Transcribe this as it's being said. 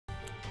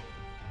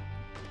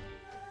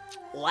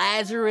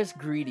Lazarus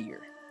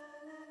Greedier.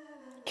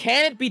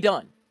 Can it be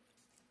done?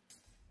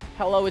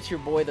 Hello, it's your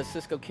boy, the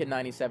Cisco Kid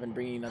 97,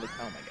 bringing another...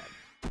 Oh, my God.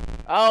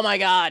 Oh, my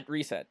God.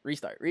 Reset.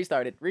 Restart.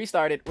 Restart it.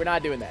 Restart it. We're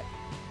not doing that.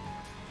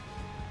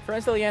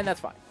 Friends till the end,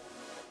 that's fine.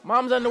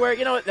 Mom's underwear,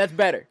 you know what? That's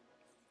better.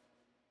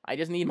 I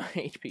just need my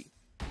HP.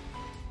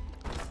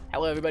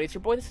 Hello, everybody. It's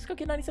your boy, the Cisco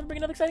Kid 97,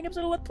 bringing another exciting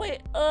episode of Let's Play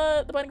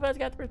the Binding of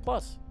Isaac Afterbirth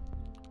Plus.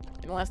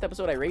 In the last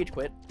episode, I rage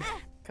quit.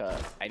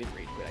 Cause I didn't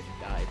rage quit, I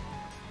just died.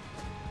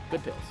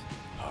 Good pills.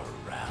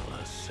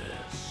 Paralysis.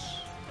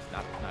 It's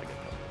not a good pill.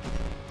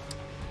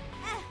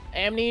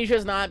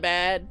 Amnesia's not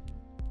bad.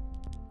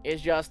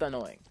 It's just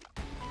annoying.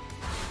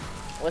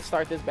 Let's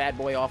start this bad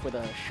boy off with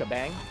a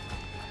shebang.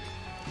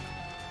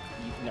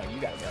 No, you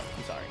gotta go.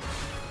 I'm sorry.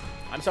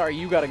 I'm sorry,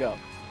 you gotta go.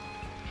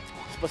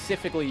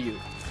 Specifically you.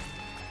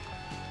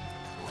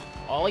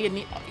 All you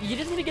need... You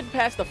just need to get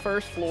past the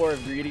first floor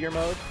of Greedier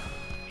mode.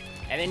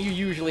 And then you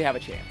usually have a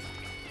chance.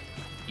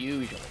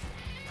 Usually.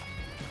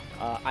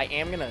 I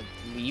am gonna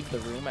leave the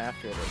room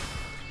after this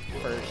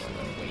first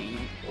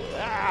wave.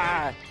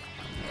 Ah!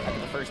 After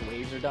the first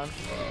waves are done.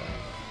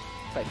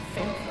 So I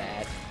think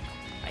that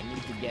I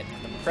need to get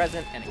the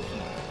present and a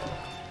key.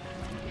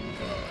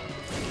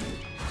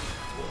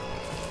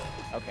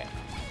 Okay.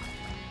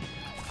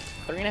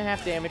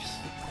 3.5 damage.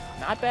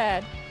 Not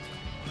bad.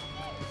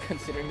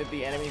 Considering that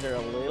the enemies are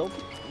a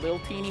little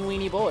teeny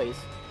weeny boys.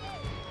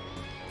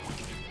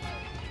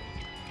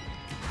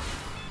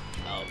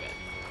 Oh, good.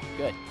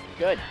 Good.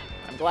 Good.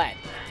 I'm glad.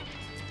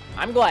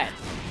 I'm glad.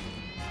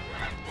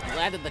 I'm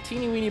glad that the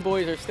teeny weeny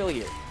boys are still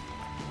here.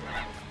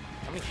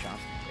 How many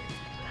shots did you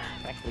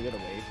take? Actually, got a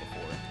wave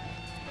before.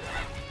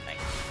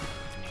 Nice.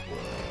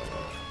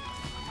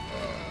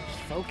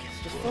 Just focus.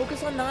 Just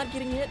focus on not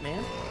getting hit,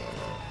 man.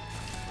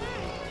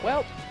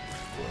 Well,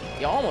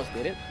 you almost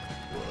did it.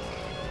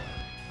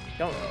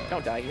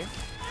 Don't die here.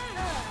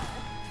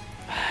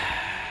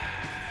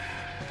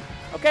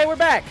 Okay, we're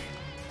back.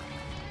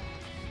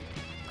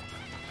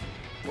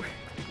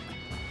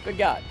 Good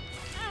God.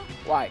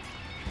 Why?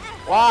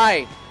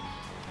 Why?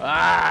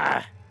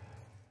 Ah!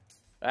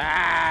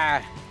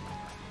 Ah!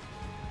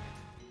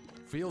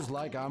 Feels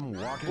like I'm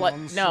walking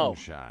on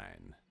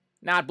sunshine.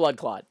 Not blood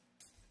clot.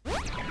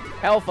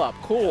 Health up.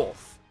 Cool.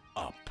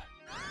 Up.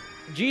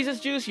 Jesus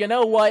Juice, you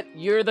know what?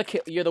 You're the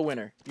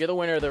winner. You're the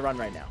winner of the run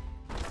right now.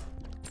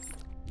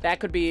 That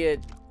could be it.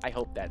 I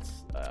hope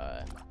that's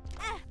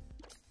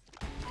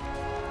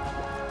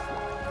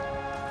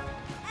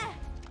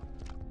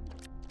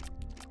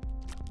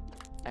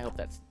I hope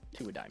that's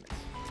 2 of diamonds.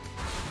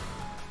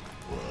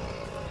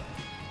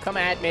 Come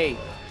at me.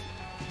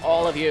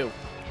 All of you.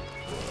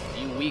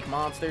 You weak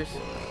monsters.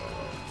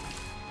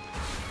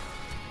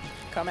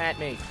 Come at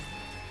me.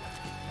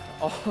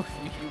 Oh,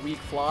 you weak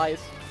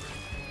flies.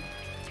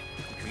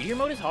 Greedier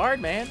mode is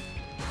hard, man.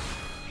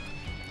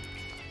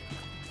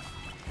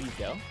 Please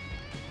go.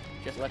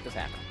 Just let this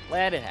happen.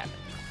 Let it happen.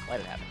 Let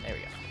it happen. There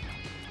we go.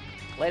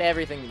 Let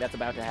everything that's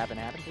about to happen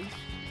happen, please.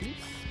 Please.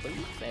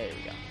 Please. There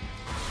we go.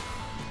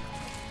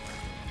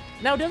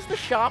 Now, does the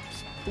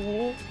shop's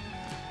pool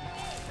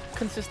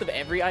consist of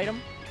every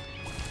item?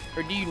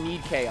 Or do you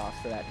need chaos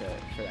for that to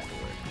work?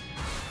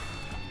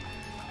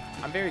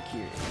 I'm very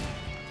curious.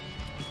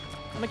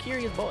 I'm a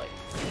curious boy.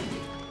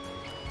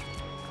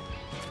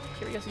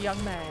 Curious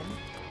young man.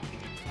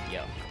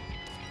 Yo.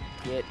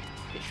 Get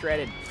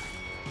shredded.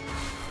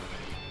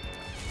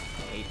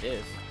 I hate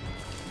this.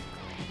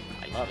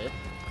 I love it.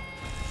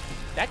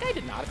 That guy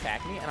did not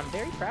attack me, and I'm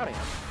very proud of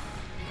him.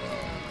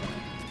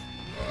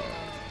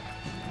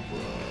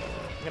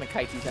 I'm gonna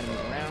kite these enemies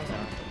around, so I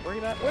don't have to worry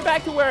about it. We're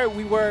back to where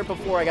we were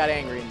before I got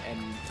angry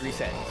and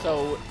reset.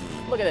 So,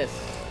 look at this.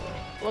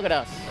 Look at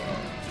us.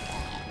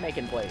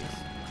 Making plays.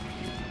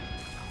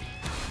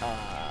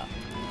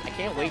 I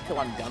can't wait till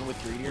I'm done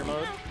with Greedier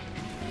mode.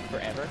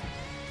 Forever.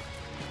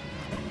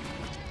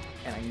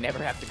 And I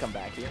never have to come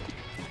back here.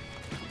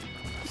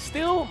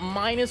 Still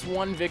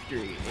 -1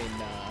 victory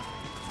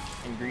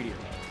in Greedier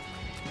mode.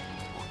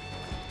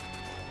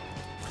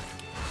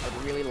 I'd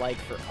really like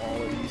for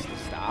all of these to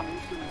stop,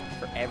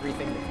 for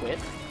everything to quit,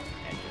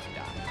 and just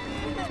die.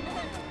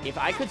 If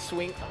I could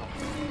swing... Oh,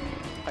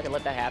 if I could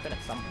let that happen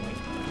at some point.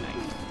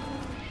 Nice.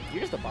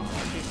 You're just a bomb,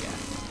 aren't you? Yeah.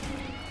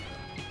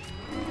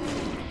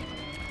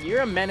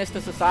 You're a menace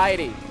to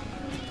society.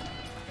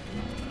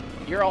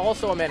 You're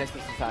also a menace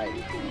to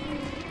society.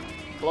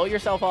 Blow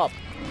yourself up.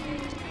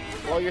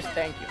 Blow your...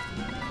 Thank you.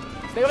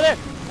 Stay over there!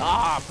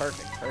 Ah,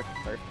 perfect, perfect,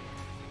 perfect.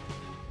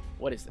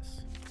 What is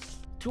this?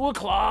 2 of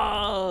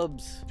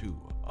clubs! 2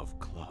 of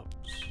clubs.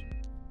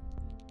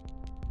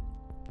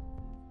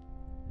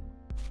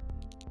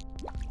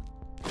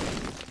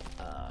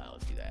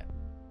 Let's do that.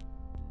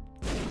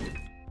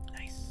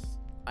 Nice.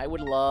 I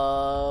would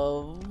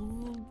love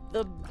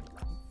the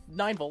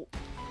 9-volt.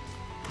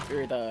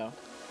 Or the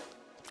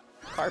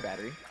car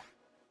battery.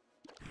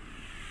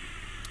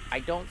 I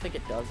don't think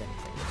it does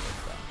anything with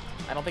this,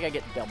 though. I don't think I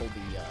get double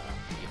the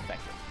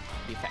effect.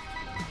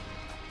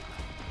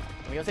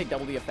 I'm gonna say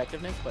double the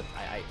effectiveness, but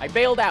I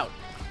bailed out.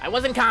 I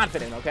wasn't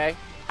confident, okay?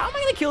 How am I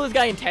gonna kill this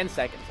guy in 10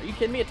 seconds? Are you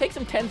kidding me? It takes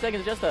him 10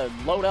 seconds just to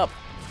load up.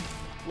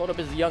 Load up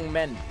his young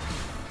men.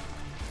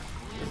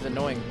 This is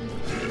annoying.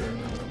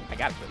 I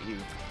gotta kill you.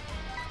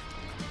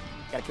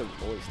 Gotta kill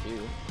the boys,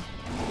 too.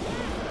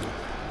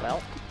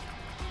 Well,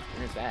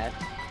 there's that.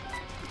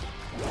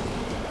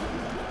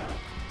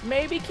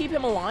 Maybe keep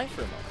him alive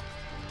for a moment.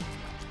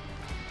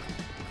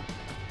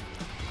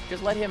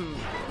 Just let him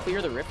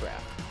clear the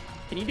riffraff.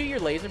 Can you do your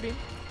laser beam?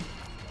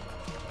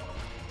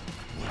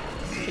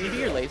 Can you do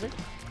your laser?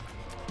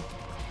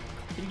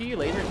 Can you do your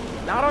laser?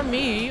 Not on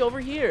me,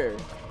 over here.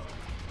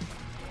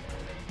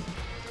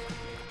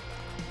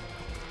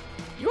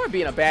 You are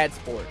being a bad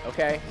sport,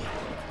 okay?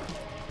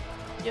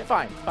 Yeah,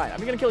 fine, fine.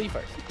 I'm gonna kill you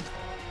first.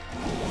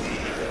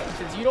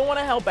 Since you don't want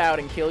to help out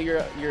and kill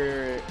your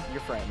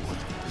friends.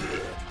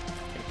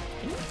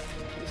 Can you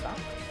stop?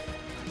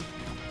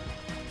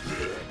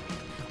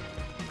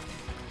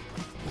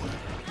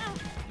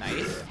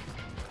 Nice.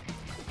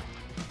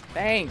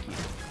 Thank you.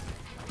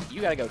 You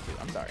gotta go too.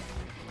 I'm sorry.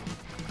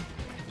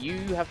 You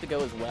have to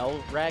go as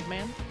well,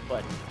 Ragman,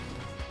 but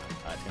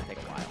it's gonna take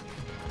a while.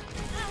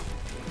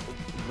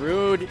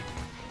 Rude.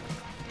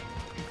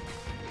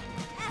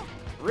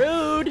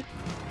 Rude.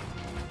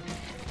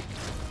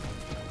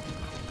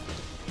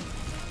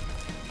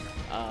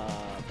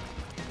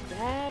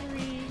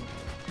 Battery.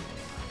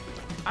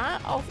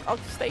 I'll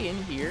stay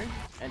in here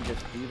and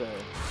just do the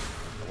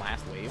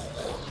last wave.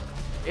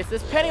 It's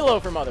this penny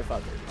loafer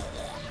motherfucker.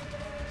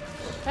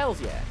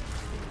 Hells yeah.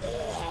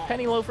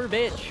 Penny loafer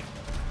bitch.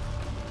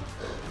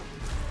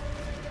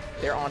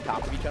 They're on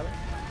top of each other.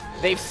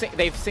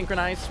 They've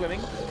synchronized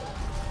swimming.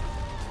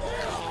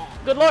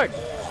 Good lord.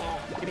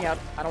 Get me out.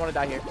 I don't want to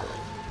die here.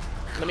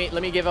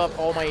 Let me give up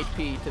all my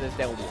HP to this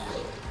devil dude.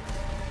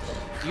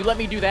 You let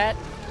me do that,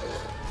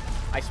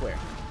 I swear.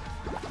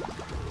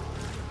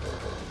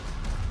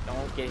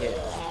 Don't get hit.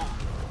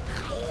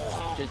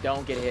 Just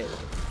don't get hit.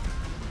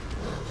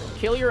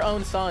 Kill your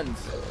own sons.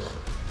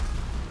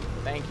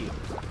 Thank you.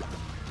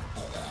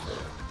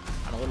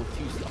 I'm a little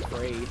too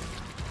afraid.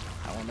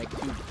 I don't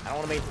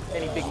want to make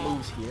any big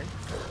moves here.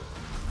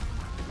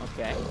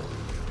 Okay.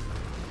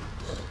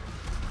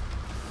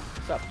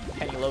 What's up, you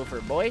penny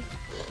loafer boy?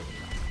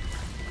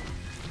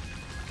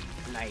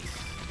 Nice.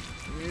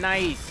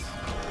 Nice.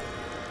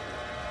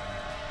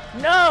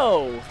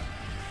 No!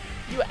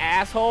 You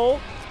asshole!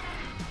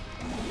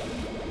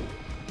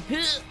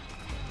 That's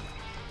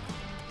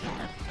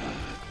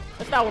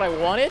not what I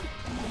wanted.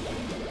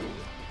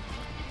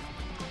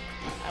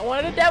 I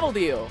wanted a devil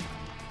deal.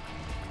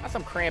 Not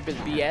some Krampus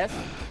BS.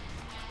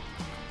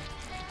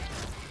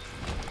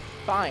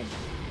 Fine.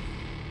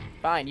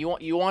 Fine. You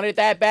want it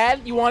that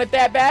bad? You want it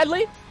that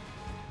badly?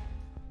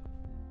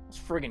 Let's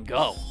friggin'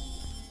 go.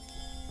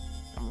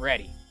 I'm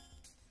ready.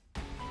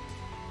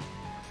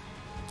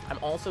 I'm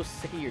also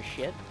sick of your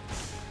shit,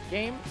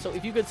 game. So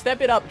if you could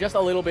step it up just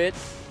a little bit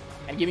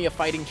and give me a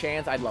fighting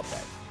chance, I'd love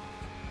that.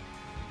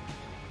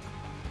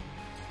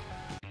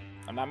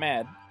 I'm not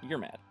mad. You're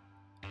mad.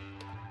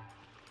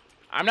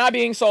 I'm not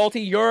being salty.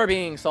 You're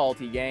being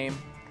salty, game.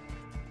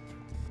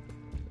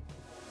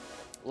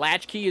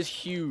 Latchkey is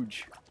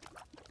huge.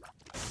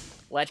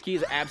 Latchkey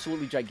is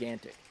absolutely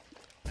gigantic.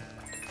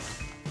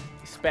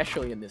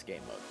 Especially in this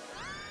game mode.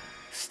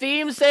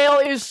 Steam sale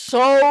is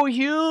so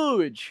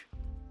huge.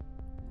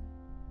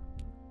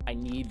 I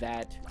need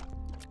that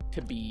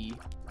to be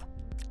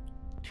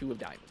 2 of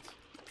diamonds.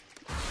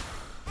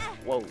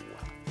 Whoa.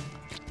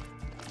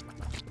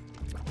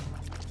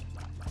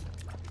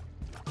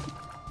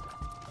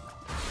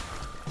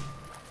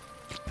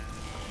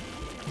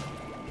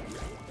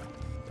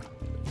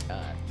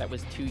 That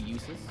was 2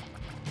 uses.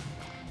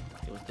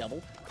 It was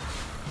doubled.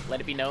 Let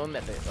it be known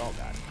that there's... Oh,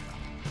 God.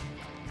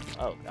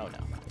 Oh no.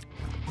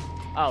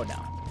 Oh,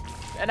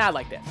 no. And not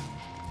like this.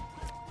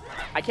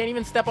 I can't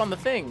even step on the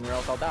thing or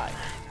else I'll die.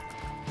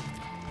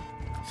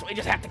 So I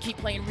just have to keep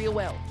playing real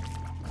well.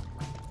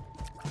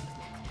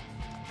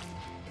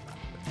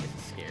 This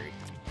is scary.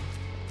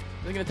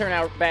 This is going to turn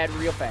out bad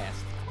real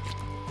fast.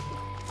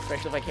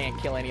 Especially if I can't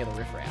kill any of the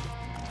riffraff.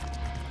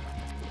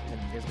 An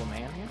invisible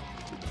man here?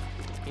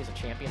 He's a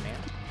champion man.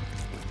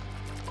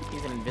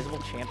 He's an invisible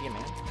champion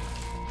man.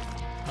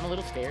 I'm a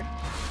little scared.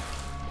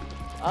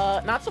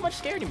 Not so much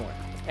scared anymore.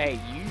 Hey,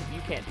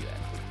 you can't do that.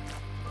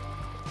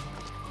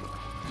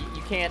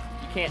 You can't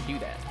do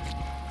that.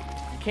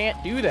 You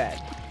can't do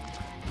that.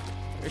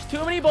 There's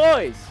too many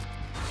boys.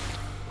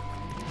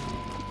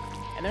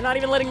 And they're not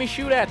even letting me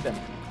shoot at them.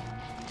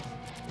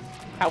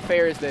 How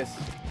fair is this?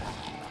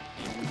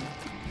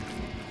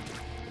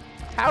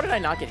 How did I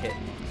not get hit?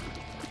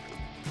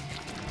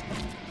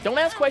 Don't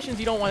ask questions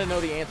you don't want to know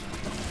the answer.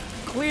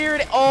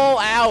 Cleared all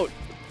out.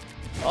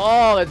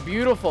 Oh, that's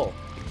beautiful.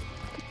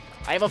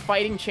 I have a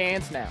fighting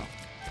chance now.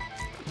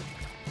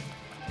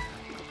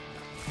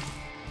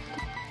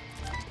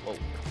 Whoa.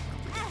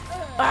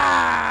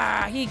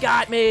 Ah, he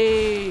got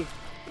me.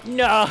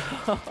 No.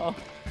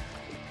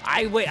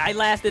 I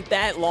lasted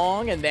that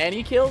long and then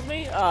he kills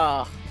me?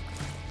 Well,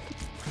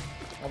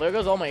 there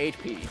goes all my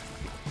HP.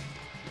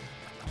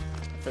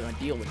 I'm gonna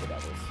deal with the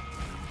devils.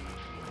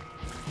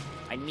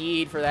 I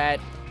need for that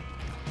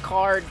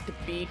card to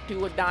be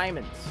 2 of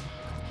diamonds.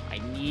 I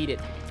need it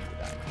to be 2 of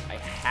diamonds. I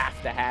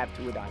have to have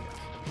 2 of diamonds.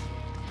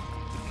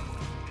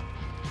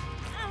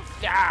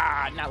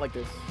 Ah, not like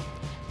this.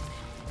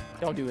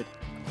 Don't do it.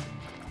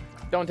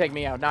 Don't take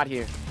me out. Not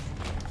here.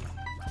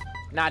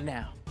 Not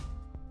now.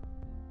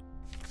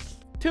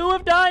 2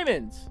 of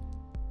diamonds.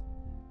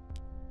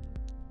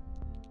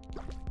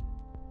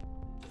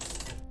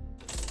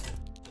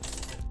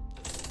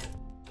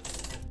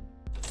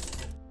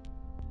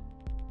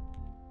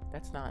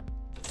 That's not.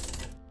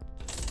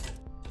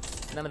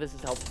 None of this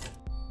is helpful.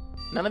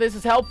 None of this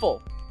is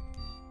helpful.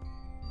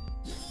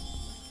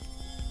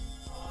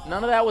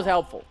 None of that was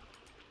helpful.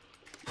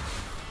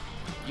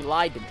 You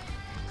lied to me.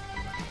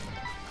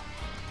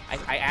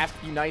 I asked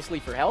you nicely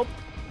for help.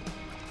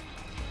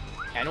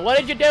 And what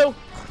did you do?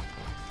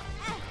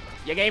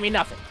 You gave me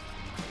nothing.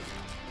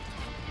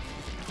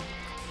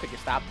 Could you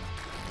stop?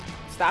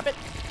 Stop it?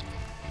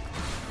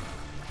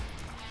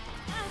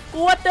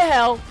 What the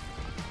hell?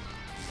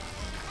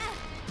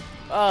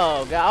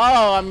 Oh god!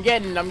 Oh, I'm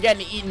getting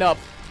eaten up.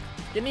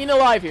 Getting eaten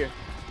alive here.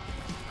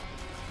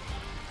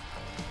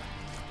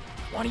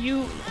 One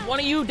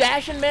of you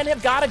dashing men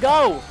have gotta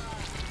go.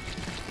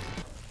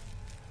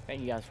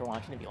 Thank you guys for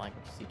watching. If you like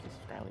what you see, please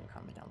subscribe, leave a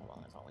comment down below.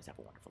 And as always, have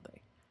a wonderful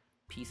day.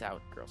 Peace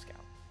out, Girl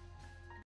Scout.